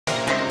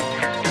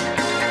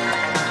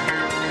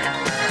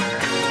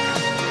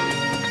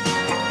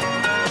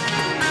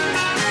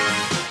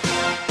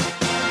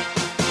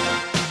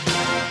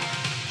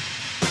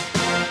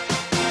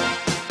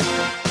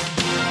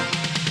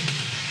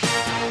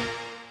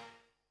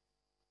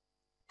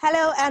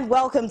Hello and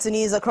welcome to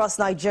News Across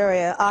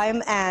Nigeria.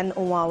 I'm Anne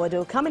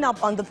Onwawado. Coming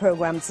up on the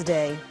program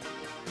today,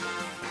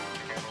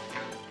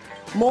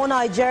 more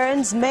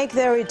Nigerians make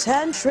their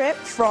return trip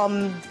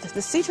from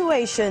the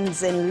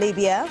situations in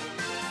Libya.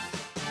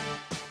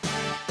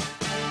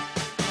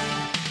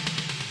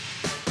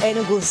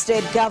 Enugu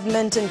state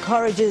government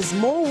encourages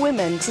more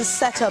women to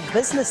set up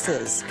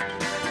businesses.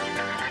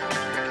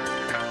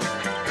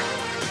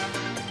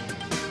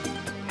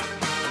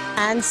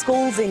 And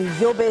schools in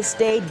Yobe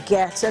State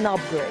get an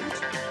upgrade.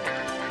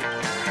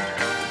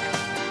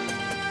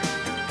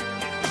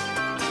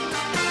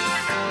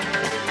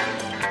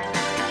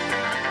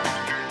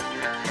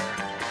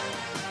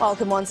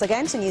 Welcome once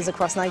again to News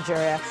Across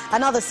Nigeria.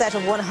 Another set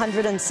of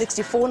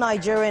 164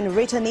 Nigerian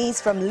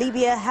returnees from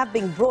Libya have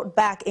been brought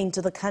back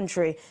into the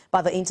country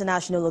by the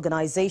International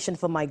Organization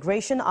for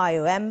Migration,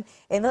 IOM,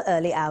 in the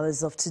early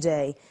hours of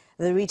today.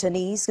 The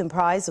returnees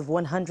comprise of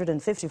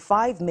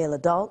 155 male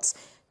adults,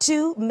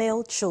 2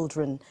 male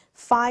children,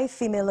 5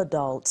 female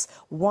adults,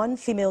 1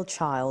 female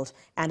child,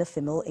 and a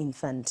female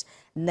infant.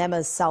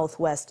 NEMA's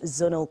Southwest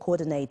Zonal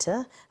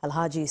Coordinator,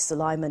 Alhaji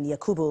Sulaiman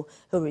Yakubu,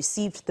 who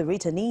received the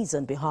returnees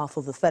on behalf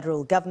of the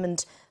federal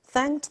government,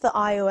 thanked the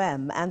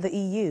IOM and the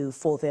EU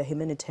for their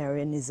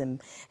humanitarianism.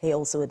 He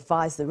also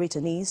advised the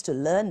returnees to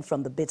learn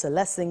from the bitter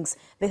lessons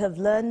they have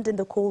learned in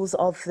the course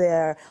of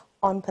their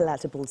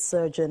unpalatable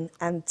sojourn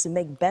and to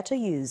make better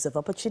use of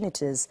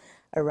opportunities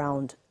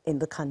around in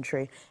the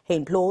country. He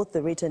implored the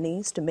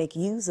returnees to make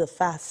use of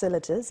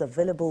facilities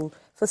available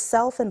for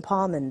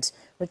self-empowerment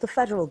which the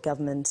federal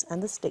government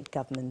and the state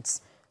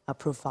governments are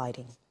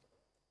providing.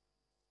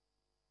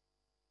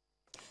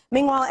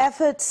 Meanwhile,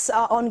 efforts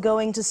are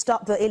ongoing to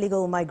stop the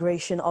illegal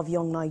migration of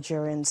young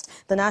Nigerians.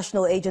 The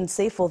National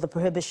Agency for the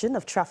Prohibition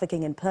of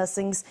Trafficking in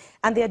Persons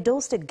and the Edo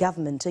State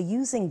government are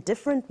using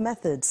different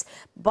methods,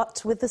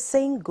 but with the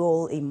same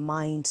goal in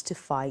mind: to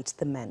fight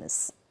the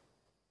menace.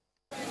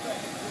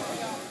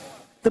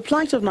 The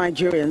plight of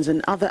Nigerians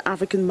and other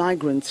African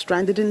migrants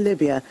stranded in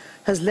Libya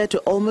has led to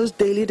almost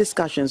daily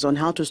discussions on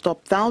how to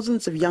stop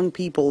thousands of young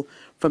people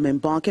from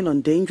embarking on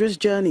dangerous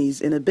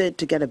journeys in a bid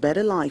to get a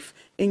better life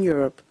in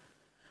Europe.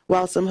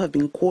 While some have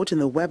been caught in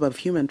the web of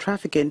human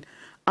trafficking,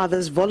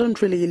 others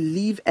voluntarily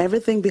leave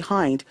everything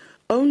behind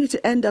only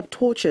to end up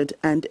tortured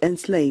and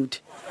enslaved.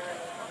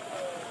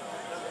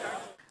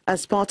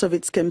 As part of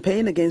its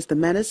campaign against the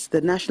menace,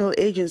 the National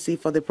Agency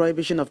for the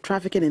Prohibition of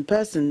Trafficking in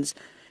Persons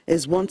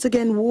is once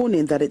again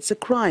warning that it's a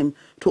crime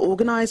to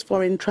organize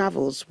foreign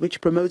travels which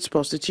promotes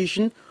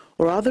prostitution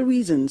or other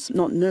reasons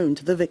not known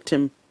to the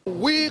victim.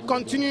 We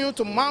continue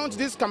to mount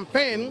this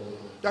campaign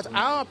that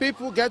our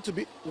people get to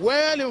be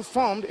well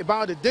informed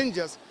about the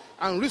dangers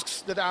and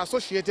risks that are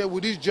associated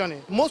with this journey.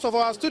 Most of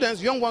our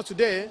students, young ones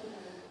today,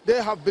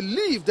 they have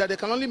believed that they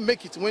can only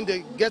make it when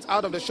they get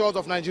out of the shores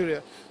of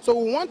Nigeria. So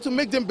we want to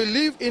make them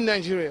believe in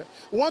Nigeria.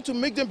 We want to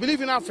make them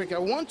believe in Africa.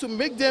 We want to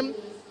make them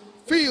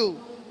feel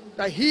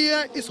that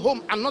here is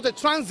home and not a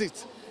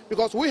transit,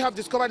 because we have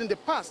discovered in the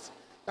past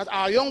that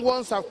our young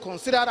ones have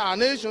considered our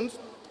nations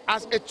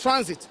as a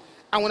transit.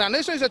 And when a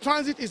nation is a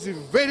transit, it's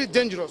very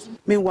dangerous.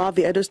 Meanwhile,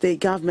 the Edo State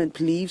government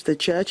believes the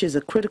church is a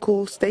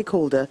critical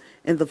stakeholder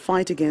in the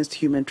fight against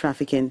human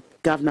trafficking.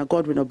 Governor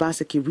Godwin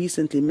Obaseki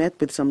recently met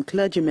with some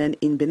clergymen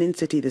in Benin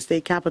City, the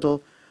state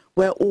capital,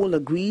 where all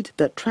agreed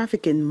that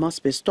trafficking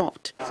must be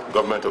stopped. The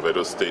government of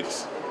Edo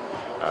State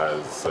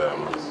has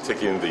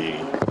taken the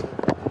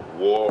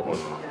war on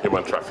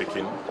human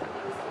trafficking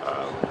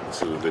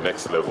to the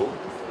next level,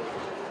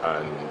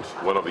 and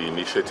one of the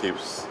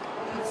initiatives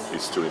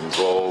is to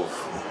involve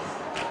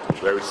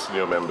very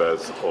senior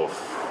members of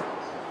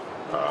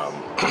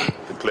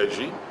the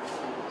clergy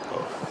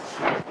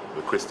of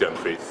the Christian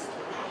faith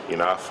in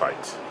our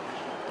fight.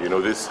 You know,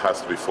 this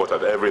has to be fought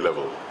at every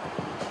level,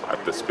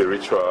 at the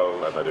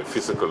spiritual and at the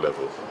physical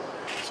level.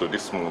 So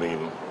this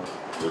morning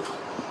we've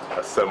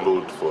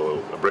assembled for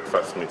a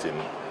breakfast meeting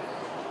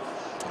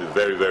with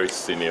very, very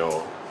senior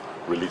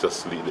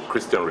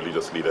Christian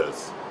religious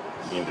leaders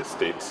in the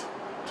state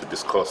to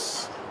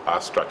discuss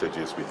our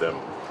strategies with them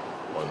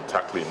on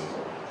tackling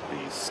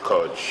the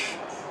scourge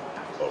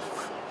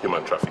of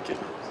human trafficking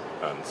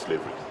and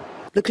slavery.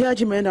 The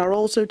clergymen are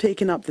also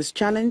taking up this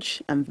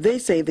challenge, and they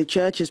say the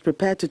church is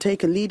prepared to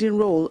take a leading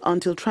role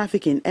until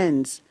trafficking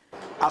ends.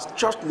 As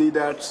church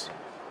leaders,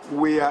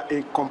 we are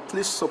in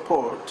complete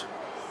support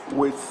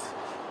with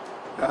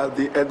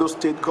the Edo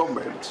State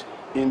government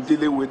in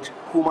dealing with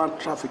human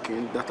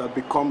trafficking that has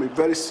become a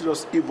very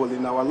serious evil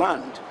in our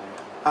land.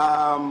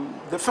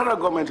 The federal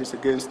government is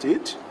against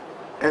it.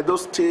 Edo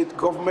State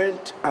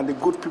government and the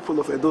good people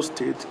of Edo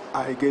State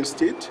are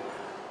against it.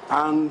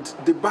 And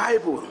the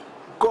Bible,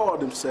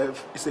 God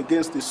himself, is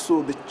against it.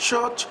 So the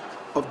Church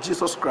of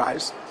Jesus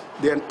Christ,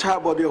 the entire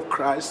body of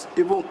Christ,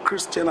 even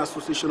Christian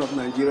Association of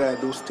Nigeria,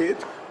 Edo State,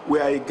 we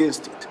are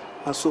against it.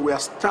 And so we are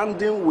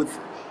standing with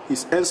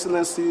His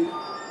Excellency,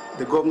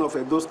 the governor of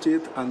Edo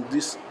State, and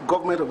this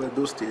government of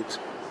Edo State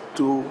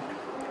to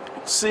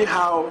see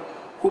how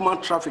human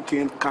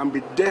trafficking can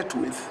be dealt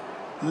with,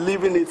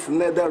 leaving it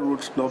neither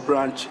root nor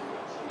branch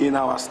in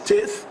our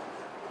state,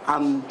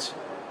 and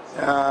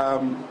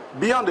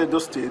beyond Edo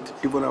State,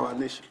 even our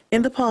nation.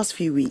 In the past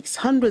few weeks,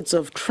 hundreds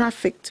of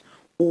trafficked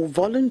or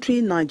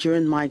voluntary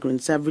Nigerian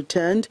migrants have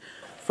returned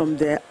from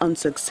their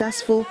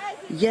unsuccessful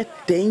yet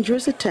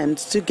dangerous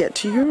attempts to get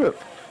to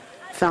Europe.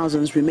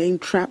 Thousands remain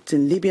trapped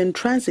in Libyan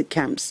transit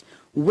camps,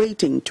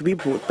 waiting to be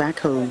brought back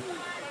home.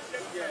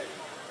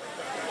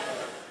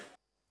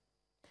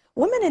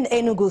 Women in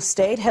Enugu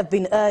State have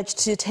been urged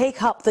to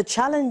take up the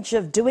challenge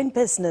of doing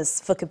business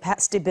for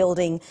capacity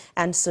building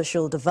and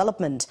social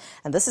development.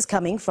 And this is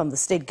coming from the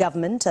state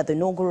government at the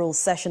inaugural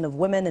session of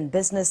Women in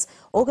Business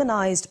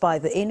organized by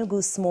the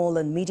Enugu Small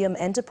and Medium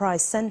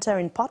Enterprise Center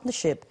in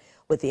partnership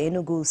with the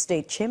Enugu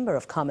State Chamber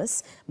of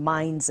Commerce,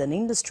 Mines and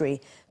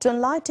Industry to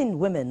enlighten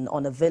women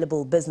on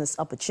available business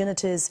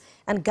opportunities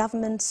and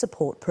government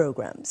support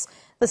programs.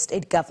 The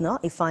state governor,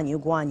 Ifeanyi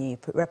Ugwuanyi,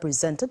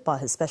 represented by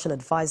his special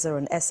advisor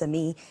on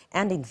SME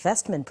and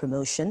investment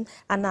promotion,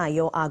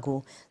 Anayo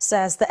Agu,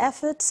 says the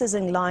efforts is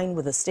in line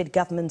with the state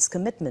government's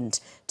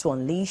commitment to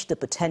unleash the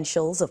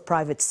potentials of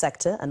private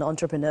sector and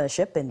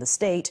entrepreneurship in the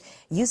state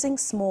using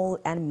small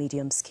and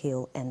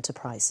medium-scale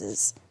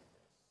enterprises.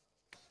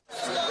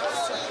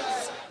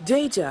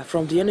 Data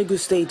from the Enugu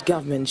State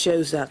government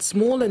shows that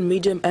small and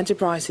medium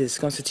enterprises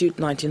constitute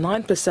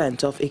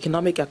 99% of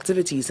economic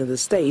activities in the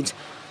state,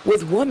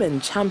 with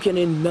women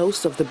championing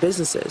most of the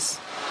businesses.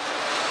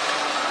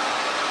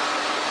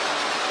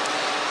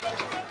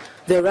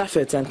 Their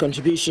effort and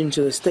contribution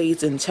to the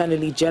state's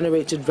internally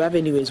generated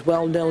revenue is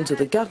well known to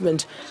the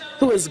government,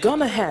 who has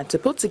gone ahead to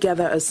put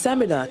together a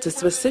seminar to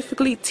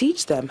specifically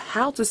teach them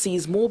how to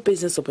seize more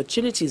business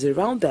opportunities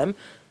around them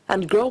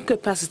and grow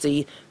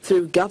capacity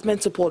through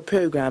government support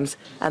programs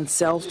and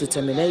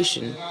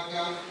self-determination.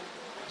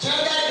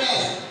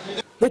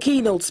 The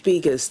keynote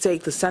speakers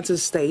take the center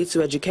stage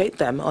to educate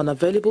them on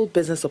available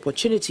business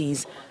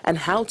opportunities and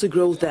how to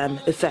grow them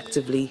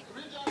effectively.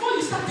 Before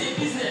you start a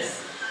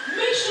business,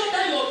 make sure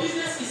that your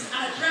business is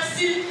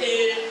addressing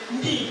a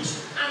need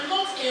and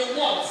not a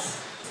want.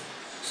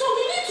 So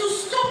we need to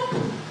stop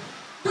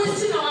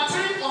wasting our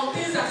time on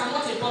things that are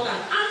not important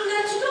and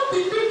let's not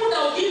be people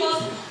that will give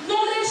us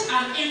knowledge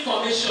and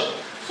information,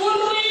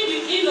 following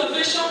the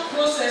innovation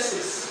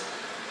processes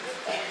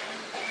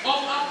of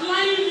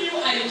applying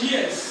new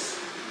ideas,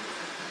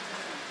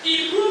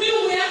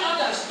 improving where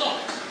others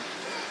stopped,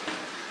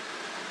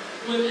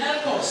 will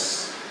help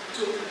us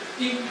to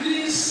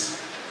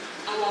increase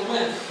our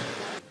wealth.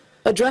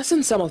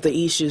 Addressing some of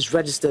the issues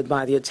registered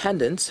by the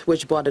attendants,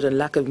 which bordered on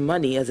lack of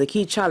money as a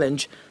key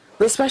challenge,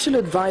 the special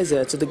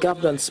advisor to the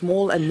government on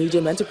small and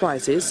medium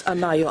enterprises,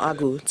 Anayo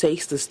Agu,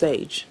 takes the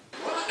stage.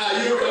 Why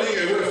are you running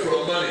away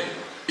from money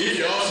if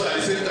you're also at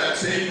the same time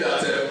saying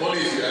that money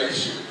is your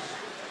issue?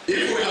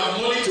 If we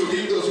have money to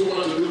give those who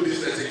want to do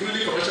business,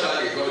 including commercial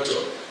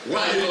agriculture,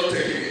 why are you not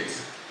taking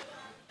it?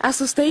 As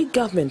the state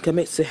government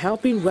commits to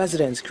helping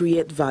residents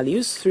create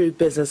values through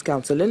business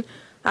counseling,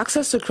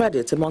 access to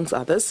credit, amongst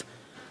others,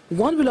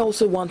 one will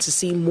also want to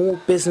see more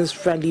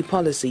business-friendly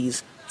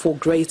policies for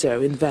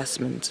greater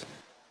investment.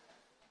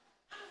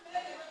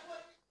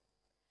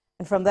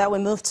 And from there, we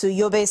move to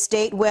Yobe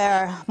State,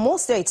 where more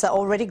states are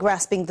already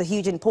grasping the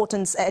huge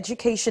importance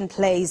education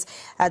plays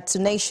to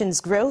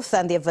nations' growth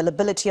and the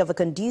availability of a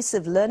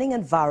conducive learning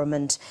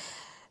environment.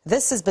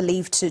 This is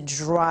believed to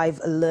drive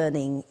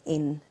learning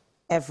in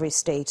every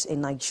state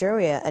in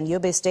Nigeria. And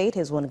Yobe State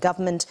is one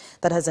government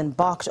that has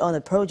embarked on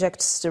a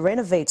project to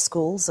renovate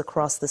schools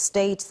across the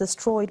state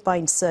destroyed by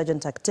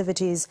insurgent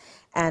activities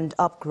and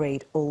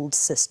upgrade old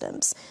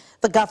systems.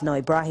 The governor,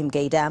 Ibrahim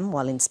Gaidam,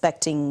 while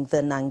inspecting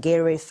the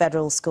Nangere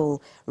Federal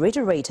School,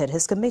 reiterated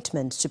his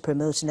commitment to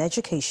promoting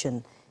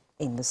education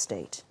in the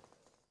state.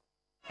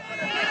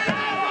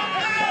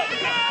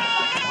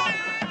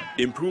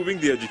 Improving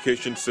the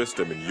education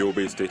system in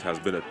Yobe State has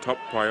been a top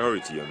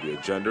priority on the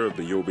agenda of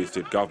the Yobe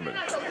State government.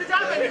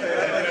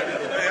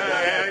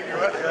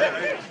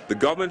 The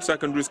government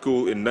secondary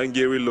school in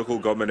Nangere local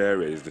government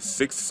area is the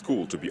 6th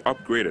school to be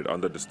upgraded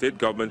under the state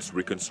government's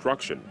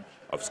reconstruction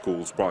of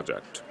schools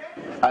project.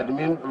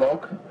 Admin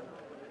block,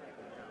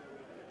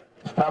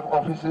 staff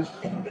offices,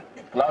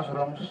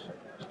 classrooms,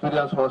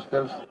 students'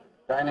 hostels,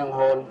 dining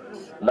hall,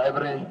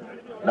 library,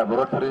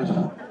 laboratories,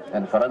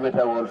 and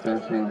perimeter wall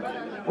fencing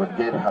with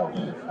gatehouse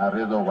and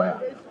razor wire,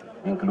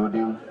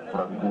 including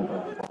provision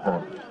of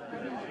hall.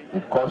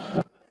 It costs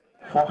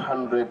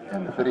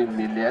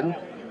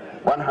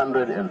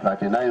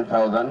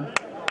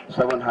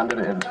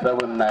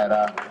 403,139,707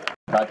 naira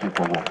 30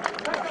 kobo.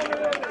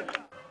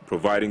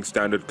 Providing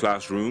standard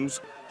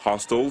classrooms,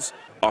 hostels,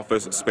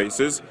 office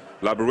spaces,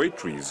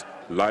 laboratories,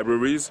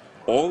 libraries,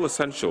 all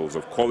essentials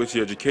of quality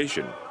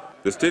education,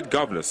 the state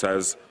governor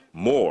says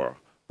more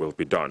will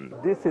be done.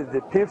 This is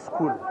the 5th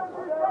school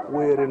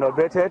we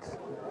renovated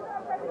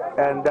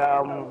and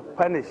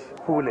furnished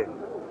fully.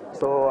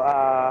 So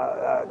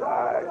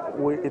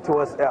it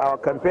was our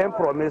campaign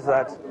promise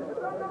that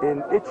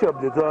in each of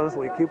the zones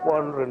we keep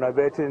on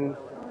renovating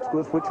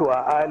schools which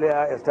were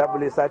earlier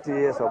established 30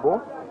 years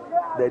ago.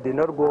 They did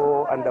not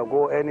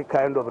undergo any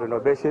kind of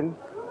renovation.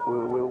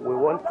 we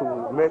want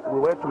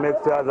to make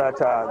sure that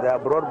they are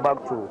brought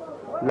back to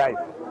life.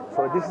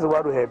 So this is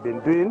what we have been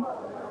doing.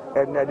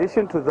 And in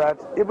addition to that,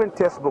 even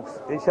textbooks,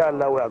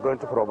 inshallah, we are going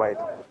to provide.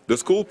 The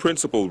school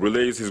principal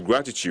relays his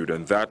gratitude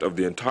and that of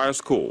the entire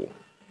school.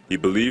 He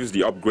believes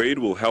the upgrade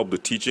will help the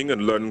teaching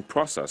and learning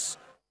process.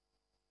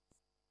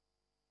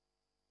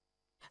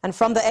 And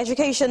from the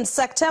education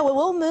sector, we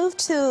will move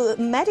to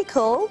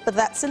medical, but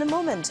that's in a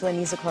moment when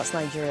News Across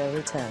Nigeria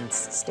returns.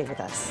 Stay with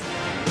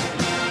us.